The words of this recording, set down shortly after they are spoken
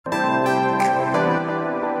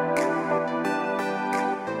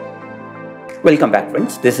Welcome back,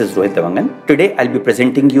 friends. This is Rohit Devangan. Today I'll be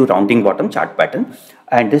presenting you rounding bottom chart pattern,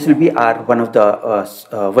 and this will be our one of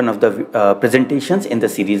the presentations in the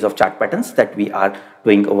series of chart patterns that we are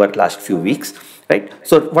doing over the last few weeks. Right.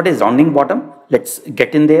 So, what is rounding bottom? Let's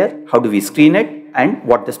get in there. How do we screen it? And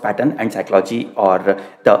what this pattern and psychology or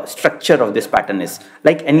the structure of this pattern is.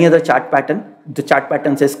 Like any other chart pattern, the chart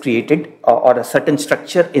patterns is created or a certain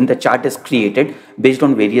structure in the chart is created based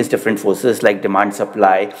on various different forces like demand,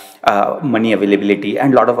 supply, money availability,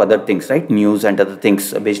 and a lot of other things, right? News and other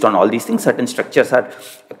things. Based on all these things, certain structures are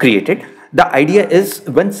created. The idea is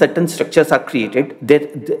when certain structures are created,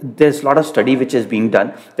 there's a lot of study which is being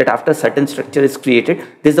done that after certain structure is created,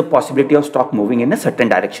 there's a possibility of stock moving in a certain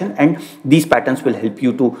direction, and these patterns will help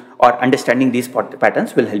you to, or understanding these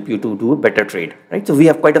patterns will help you to do a better trade, right? So we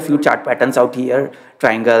have quite a few chart patterns out here: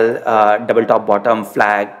 triangle, double top bottom,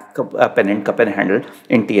 flag, pennant, cup and handle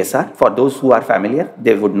in TSR. For those who are familiar,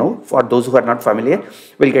 they would know. For those who are not familiar,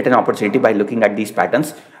 we'll get an opportunity by looking at these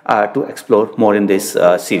patterns to explore more in this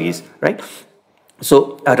series, right?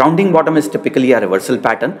 So a rounding bottom is typically a reversal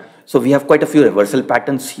pattern. So we have quite a few reversal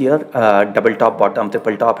patterns here: double top bottom,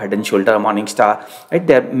 triple top, head and shoulder, morning star. Right,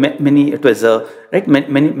 there are many. It was right,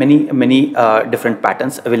 many different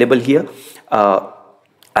patterns available here.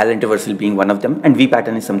 Island reversal being one of them, and V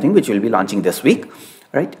pattern is something which we'll be launching this week.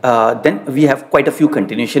 Right. Then we have quite a few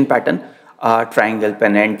continuation pattern. Triangle,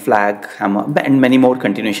 pennant, flag, hammer, and many more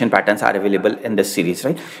continuation patterns are available in this series,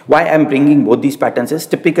 right? Why I'm bringing both these patterns is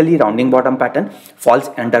typically rounding bottom pattern falls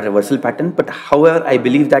under reversal pattern, but however, I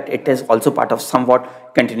believe that it is also part of somewhat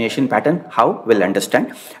continuation pattern. How? We'll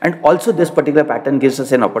understand. And also this particular pattern gives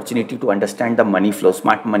us an opportunity to understand the money flow,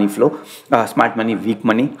 smart money flow, smart money, weak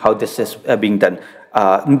money, how this is being done.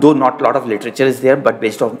 Though not a lot of literature is there, but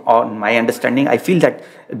based on my understanding, I feel that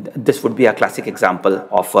this would be a classic example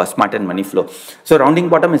of smart and money flow. So rounding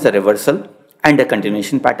bottom is a reversal and a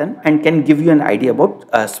continuation pattern and can give you an idea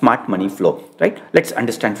about smart money flow, right? Let's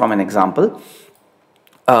understand from an example.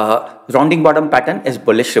 Rounding bottom pattern is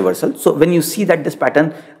bullish reversal. So when you see that this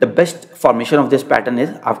pattern, the best formation of this pattern is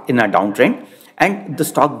in a downtrend, and the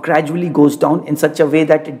stock gradually goes down in such a way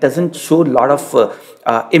that it doesn't show a lot of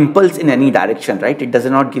impulse in any direction, right? It does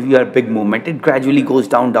not give you a big movement. It gradually goes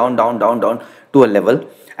down to a level,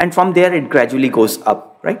 and from there it gradually goes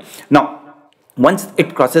up, right? Now, once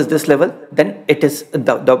it crosses this level, then it is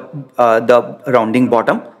the rounding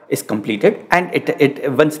bottom is completed, and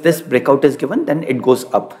it once this breakout is given, then it goes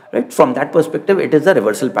up, right? From that perspective, it is a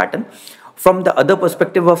reversal pattern. From the other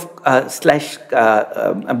perspective of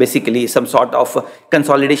basically some sort of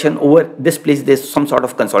consolidation over this place, there's some sort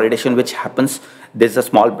of consolidation which happens. There's a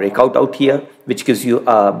small breakout out here which gives you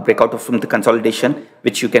a breakout from the consolidation,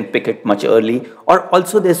 which you can pick it much early. Or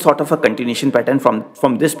also there's sort of a continuation pattern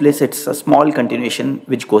from this place. It's a small continuation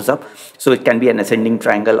which goes up, so it can be an ascending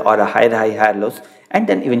triangle or a higher high, higher lows, and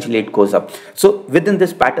then eventually it goes up. So within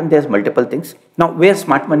this pattern, there's multiple things. Now, where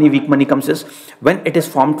smart money, weak money comes is when it is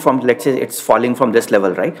formed from, let's say it's falling from this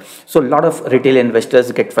level, right? So a lot of retail investors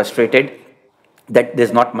get frustrated that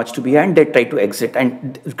there's not much to be, and they try to exit,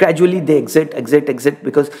 and gradually they exit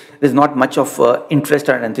because there's not much of interest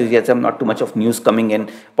or enthusiasm, not too much of news coming in,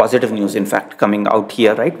 positive news in fact coming out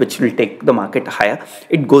here, right, which will take the market higher.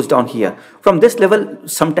 It goes down here. From this level,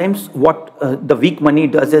 sometimes what the weak money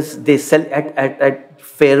does is they sell at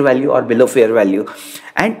fair value or below fair value,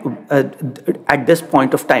 and at this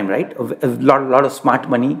point of time, right, a lot of smart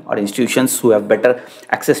money or institutions who have better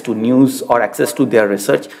access to news or access to their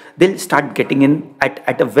research, they'll start getting in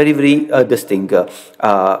at a very reasonable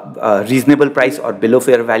price or below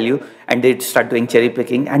fair value, and they start doing cherry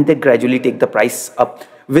picking, and they gradually take the price up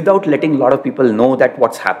without letting a lot of people know that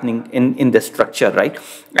what's happening in the structure, right?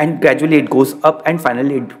 And gradually it goes up, and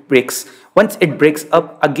finally it breaks. Once it breaks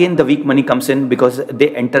up, again the weak money comes in because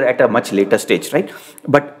they enter at a much later stage, right?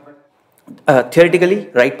 But theoretically,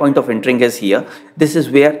 right point of entering is here. This is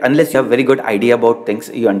where, unless you have very good idea about things,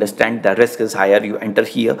 you understand the risk is higher, you enter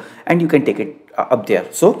here and you can take it up there.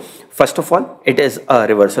 So first of all, it is a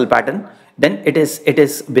reversal pattern. Then it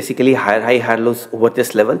is basically higher high, higher lows over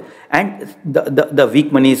this level, and the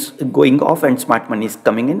weak money is going off and smart money is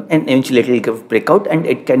coming in, and eventually it will give breakout and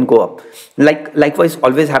it can go up. Likewise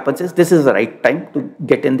always happens is this is the right time to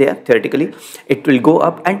get in there. Theoretically it will go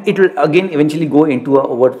up, and it will again eventually go into a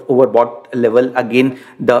overbought level. Again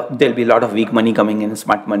there'll be a lot of weak money coming in,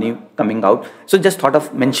 smart money coming out. So just thought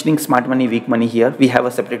of mentioning smart money, weak money here. We have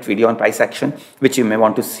a separate video on price action which you may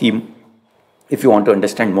want to see if you want to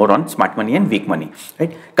understand more on smart money and weak money,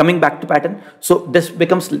 right? Coming back to pattern, so this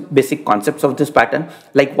becomes basic concepts of this pattern.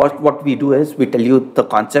 Like what we do is we tell you the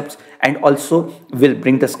concepts, and also we'll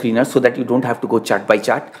bring the screener so that you don't have to go chart by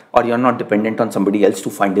chart, or you're not dependent on somebody else to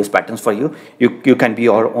find these patterns for you. You can be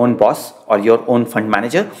your own boss or your own fund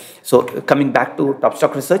manager. So coming back to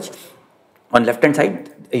TopStockResearch, on left hand side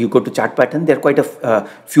you go to chart pattern. There are quite a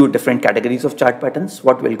few different categories of chart patterns.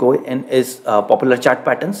 What will go in is popular chart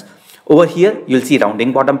patterns. Over here, you'll see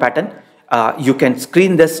rounding bottom pattern. You can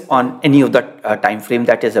screen this on any of the time frame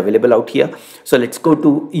that is available out here. So let's go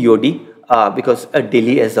to EOD because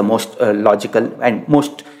daily is the most logical and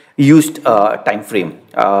most used time frame.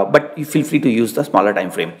 But you feel free to use the smaller time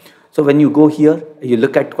frame. So when you go here, you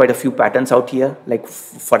look at quite a few patterns out here. Like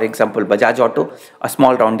for example, Bajaj Auto, a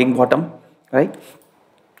small rounding bottom, right?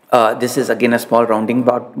 This is again a small rounding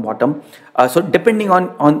bottom. So depending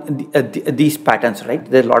on these patterns, right,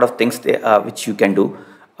 there are a lot of things there, which you can do.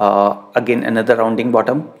 Again, another rounding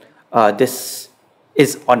bottom. This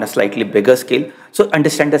is on a slightly bigger scale. So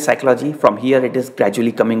understand the psychology. From here, it is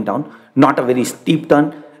gradually coming down, not a very steep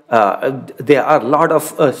turn. There are a lot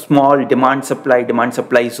of small demand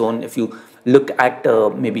supply zone. If you look at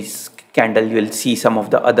maybe candle, you will see some of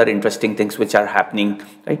the other interesting things which are happening,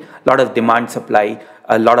 right? A lot of demand supply,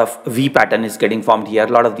 a lot of V pattern is getting formed here. A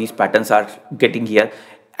lot of these patterns are getting here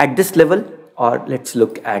at this level. Or let's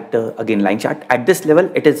look at again line chart. At this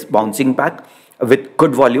level, it is bouncing back with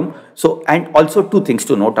good volume. So, and also two things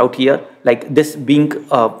to note out here, like this being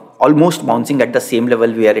almost bouncing at the same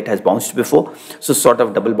level where it has bounced before. So sort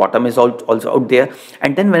of double bottom is also out there.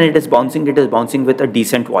 And then when it is bouncing with a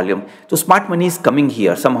decent volume. So smart money is coming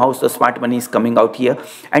here. Somehow the smart money is coming out here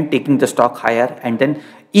and taking the stock higher. And then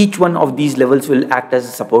each one of these levels will act as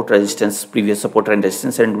a support resistance, previous support and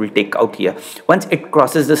resistance, and will take out here. Once it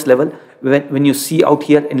crosses this level, when you see out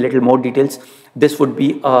here in little more details, this would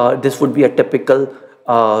be a typical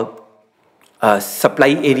supply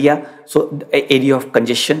area. So area of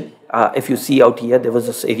congestion. If you see out here, there was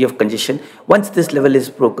this area of congestion. Once this level is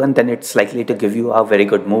broken, then it's likely to give you a very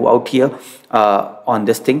good move out here on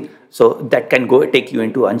this thing. So that can take you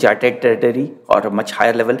into uncharted territory or a much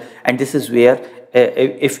higher level. And this is where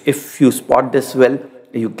if you spot this well,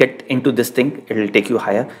 you get into this thing, it will take you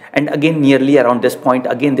higher. And again, nearly around this point,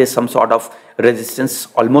 again there's some sort of resistance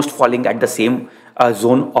almost falling at the same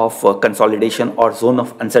zone of consolidation or zone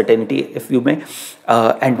of uncertainty, if you may.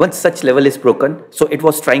 And once such level is broken, so it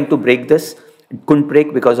was trying to break this, it couldn't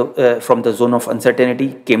break because of from the zone of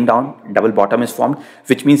uncertainty, came down, double bottom is formed,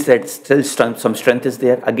 which means that still some strength is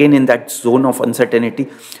there. Again, in that zone of uncertainty,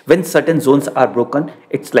 when certain zones are broken,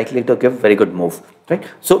 it's likely to give very good move, right?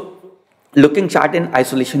 So looking chart in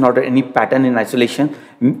isolation or any pattern in isolation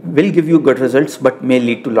will give you good results, but may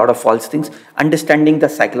lead to a lot of false things. Understanding the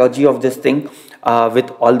psychology of this thing with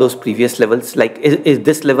all those previous levels, like is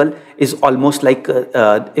this level is almost like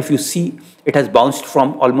if you see, it has bounced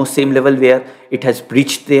from almost same level where it has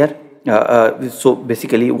breached there. So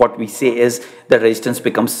basically what we say is the resistance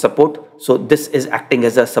becomes support. So this is acting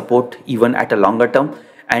as a support even at a longer term,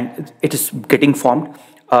 and it is getting formed.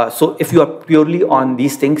 So if you are purely on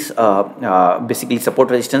these things, basically support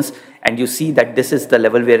resistance, and you see that this is the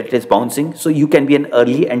level where it is bouncing, so you can be an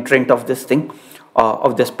early entrant of this thing,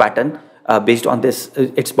 of this pattern, based on this,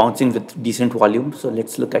 it's bouncing with decent volume. So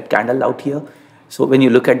let's look at candle out here. So when you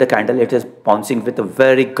look at the candle, it is bouncing with a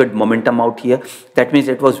very good momentum out here. That means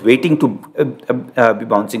it was waiting to be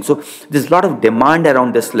bouncing. So there's a lot of demand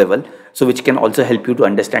around this level, so which can also help you to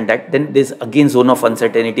understand that. Then there's again zone of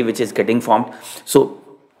uncertainty which is getting formed. So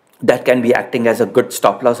that can be acting as a good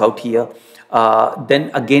stop loss out here.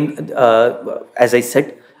 Then again, as I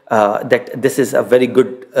said, that this is a very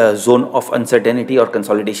good zone of uncertainty or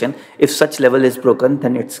consolidation. If such level is broken,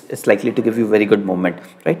 then it's likely to give you very good movement,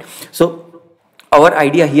 right? So our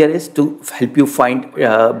idea here is to help you find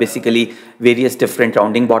basically various different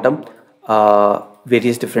rounding bottom,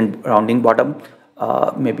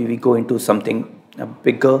 maybe we go into something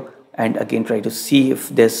bigger and again try to see if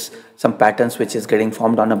there's some patterns which is getting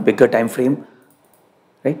formed on a bigger time frame,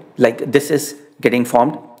 right? Like this is getting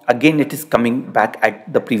formed. Again, it is coming back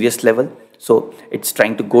at the previous level. So it's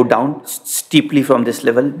trying to go down steeply from this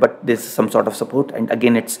level, but there's some sort of support. And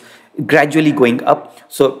again, it's gradually going up.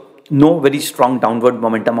 So no very strong downward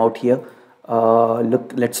momentum out here.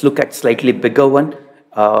 Let's look at slightly bigger one.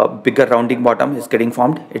 Bigger rounding bottom is getting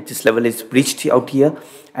formed. This level is breached out here,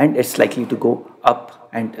 and it's likely to go up.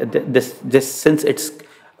 And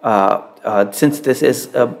since this is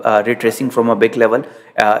retracing from a big level,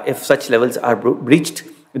 if such levels are breached,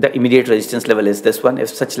 the immediate resistance level is this one. If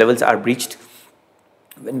such levels are breached,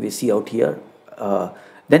 when we see out here,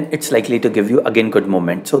 then it's likely to give you again good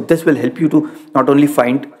movement. So this will help you to not only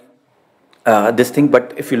find this thing,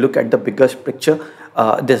 but if you look at the bigger picture,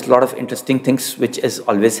 there's a lot of interesting things which is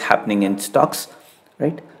always happening in stocks,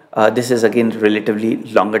 right? This is again relatively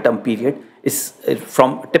longer term period. Is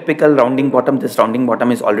from typical rounding bottom, this rounding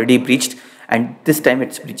bottom is already breached, and this time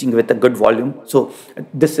it's breaching with a good volume. So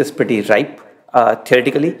this is pretty ripe.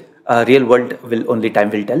 Theoretically, real world will only time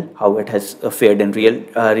will tell how it has fared in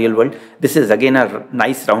real world. This is again a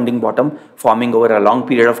nice rounding bottom forming over a long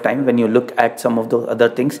period of time. When you look at some of the other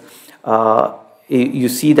things, you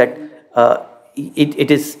see that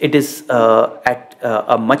it is at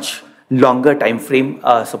a much longer time frame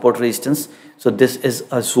support resistance. So this is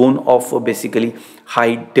a zone of basically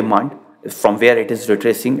high demand from where it is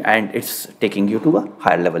retracing and it's taking you to a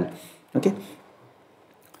higher level. Okay.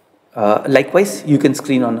 Likewise, you can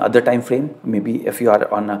screen on other time frame. Maybe if you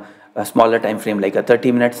are on a smaller time frame like a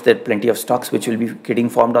 30 minutes, there are plenty of stocks which will be getting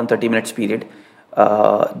formed on 30 minutes period.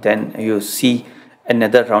 Then you see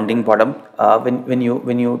another rounding bottom. When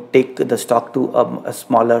you take the stock to a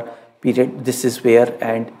smaller period, this is where,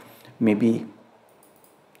 and maybe,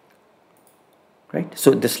 right?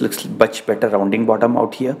 So this looks much better rounding bottom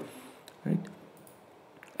out here, right?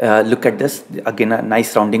 Look at this, again a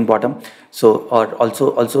nice rounding bottom. So, or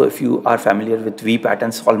also if you are familiar with V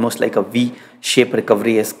patterns, almost like a V shape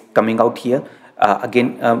recovery is coming out here.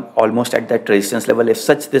 Again, almost at that resistance level. If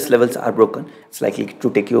these levels are broken, it's likely to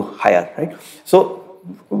take you higher, right? So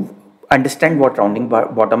understand what rounding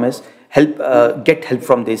bottom is, get help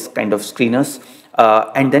from these kind of screeners,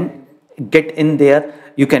 and then get in there.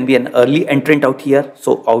 You can be an early entrant out here.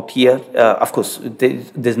 So out here, of course,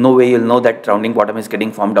 there's no way you'll know that rounding bottom is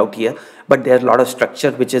getting formed out here, but there's a lot of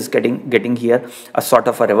structure which is getting here, a sort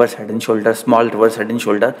of a reverse head and shoulder, small reverse head and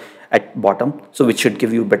shoulder at bottom, so which should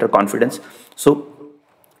give you better confidence. So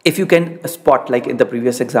if you can spot, like in the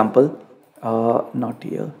previous example, not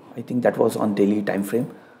here, I think that was on daily time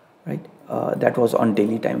frame, right? That was on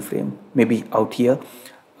daily time frame, maybe out here,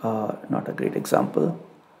 not a great example.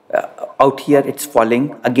 Out here it's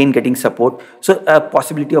falling, again getting support. So a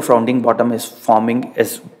possibility of rounding bottom is forming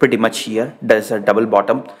is pretty much here. There's a double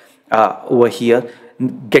bottom over here.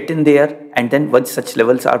 Get in there, and then once such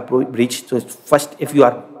levels are breached, so first if you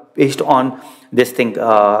are based on this thing,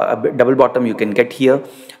 a double bottom, you can get here.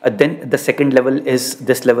 Then the second level is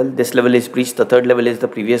this level is breached, the third level is the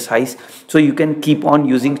previous highs. So you can keep on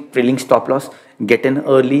using trailing stop loss, get in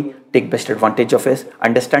early, take best advantage of it,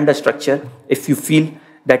 understand the structure. If you feel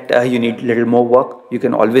that you need a little more work, you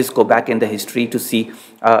can always go back in the history to see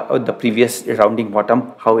the previous rounding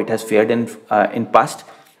bottom, how it has fared in past.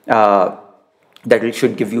 That it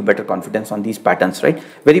should give you better confidence on these patterns, right?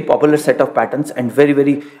 Very popular set of patterns and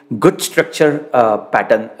very good structure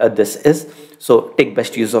pattern this is. So take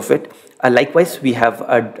best use of it. Likewise, we have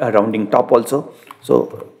a rounding top also.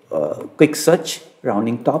 So quick search,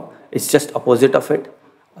 rounding top, it's just opposite of it.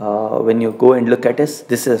 When you go and look at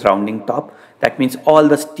this is rounding top. That means all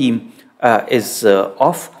the steam is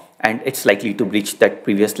off, and it's likely to breach that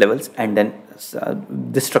previous levels. And then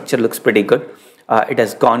this structure looks pretty good. It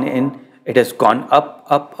has gone in, it has gone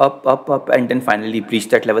up, and then finally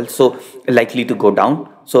breached that level. So likely to go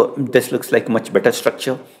down. So this looks like much better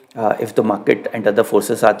structure if the market and other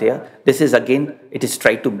forces are there. This is again, it is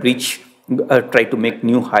tried to breach, try to make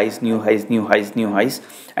new highs,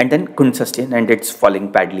 and then couldn't sustain, and it's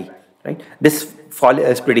falling badly, right? This fall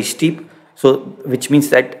is pretty steep, so which means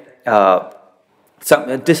that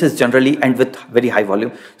this is generally, and with very high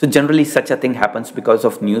volume, so generally such a thing happens because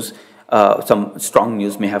of news. Some strong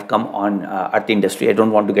news may have come on at the industry. I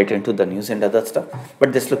don't want to get into the news and other stuff,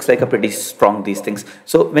 but this looks like a pretty strong these things.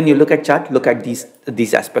 So when you look at chart, look at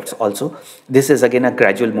these aspects also. This is again a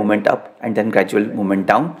gradual movement up and then gradual movement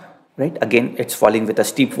down, right? Again, it's falling with a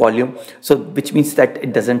steep volume, so which means that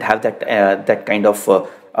it doesn't have that kind of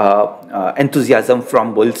enthusiasm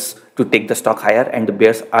from bulls to take the stock higher, and the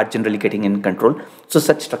bears are generally getting in control. So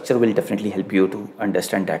such structure will definitely help you to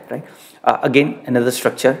understand that, right? Again, another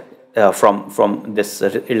structure from this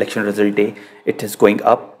election result day, it is going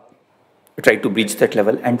up, try to breach that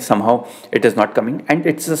level, and somehow it is not coming, and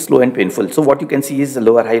it's slow and painful. So what you can see is the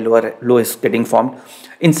lower high, lower low is getting formed.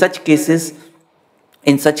 In such cases,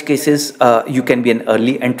 you can be an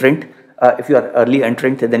early entrant. If you are early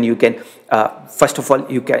entrant, then you can first of all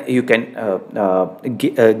you can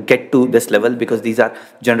get to this level, because these are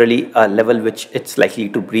generally a level which it's likely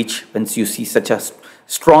to breach once you see such a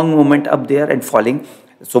strong movement up there and falling.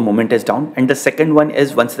 So moment is down. And the second one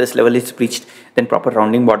is, once this level is breached, then proper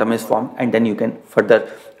rounding bottom is formed, and then you can further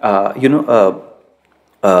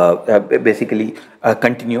basically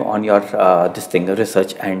continue on your this thing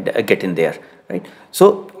research and get in there, right?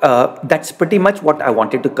 So that's pretty much what I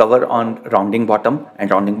wanted to cover on rounding bottom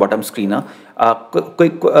and rounding bottom screener.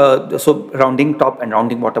 So rounding top and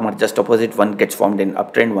rounding bottom are just opposite. One gets formed in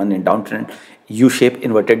uptrend, one in downtrend. U-shape,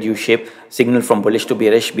 inverted U-shape, signal from bullish to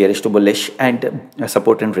bearish, bearish to bullish, and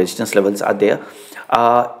support and resistance levels are there.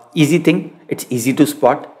 Easy thing, it's easy to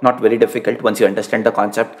spot, not very difficult once you understand the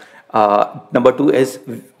concept. Number two is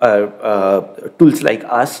tools like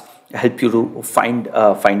us help you to find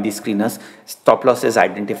these screeners. Stop loss is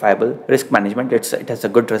identifiable. Risk management, it has a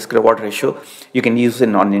good risk reward ratio. You can use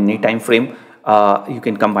it on any time frame. You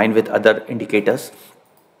can combine with other indicators.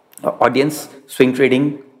 Audience, swing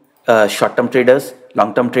trading, short-term traders,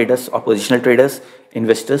 long-term traders, or positional traders,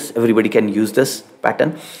 investors, everybody can use this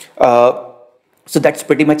pattern. So that's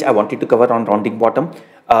pretty much I wanted to cover on rounding bottom.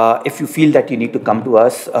 If you feel that you need to come to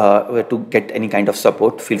us to get any kind of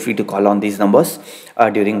support, feel free to call on these numbers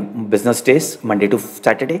during business days, Monday to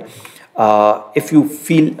Saturday. If you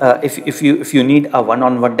feel if you need a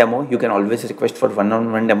one-on-one demo, you can always request for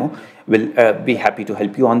one-on-one demo. We'll be happy to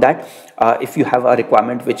help you on that. If you have a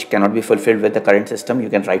requirement which cannot be fulfilled with the current system, you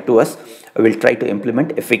can write to us. We'll try to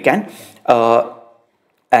implement if we can.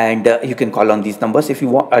 And you can call on these numbers. If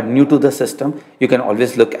you are new to the system, you can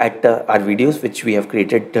always look at our videos which we have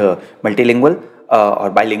created multilingual or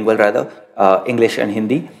bilingual rather, English and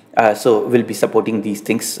Hindi. So we'll be supporting these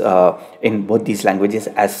things in both these languages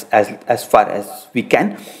as far as we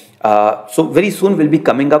can. So very soon we'll be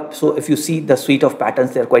coming up. So if you see the suite of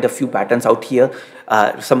patterns, there are quite a few patterns out here.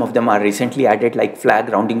 Some of them are recently added, like flag,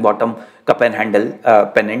 rounding bottom, cup and handle,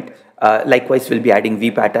 pennant. Likewise, we'll be adding V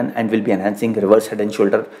pattern and we'll be enhancing reverse head and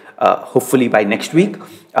shoulder hopefully by next week.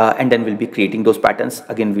 And then we'll be creating those patterns,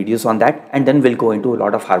 again videos on that, and then we'll go into a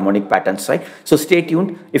lot of harmonic patterns, right? So stay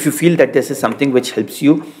tuned. If you feel that this is something which helps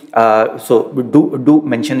you, so do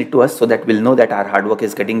mention it to us so that we'll know that our hard work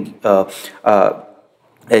is getting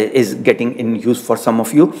in use for some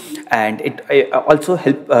of you, and it also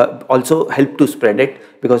help to spread it,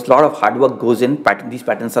 because a lot of hard work goes in. These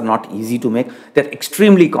patterns are not easy to make. They're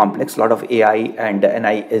extremely complex. A lot of AI and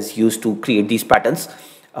NI is used to create these patterns.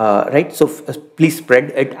 Right, so please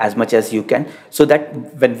spread it as much as you can, so that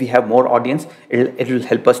when we have more audience, it will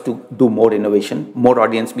help us to do more innovation. More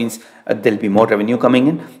audience means there'll be more revenue coming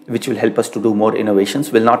in, which will help us to do more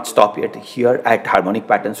innovations. We'll not stop yet here at harmonic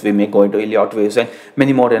patterns. We may go into Elliott waves and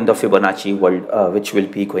many more in the Fibonacci world, which will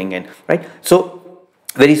be going in, right? So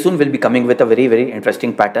very soon we'll be coming with a very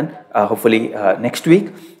interesting pattern, hopefully next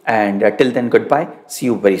week. And till then, goodbye. See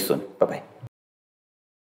you very soon. Bye bye.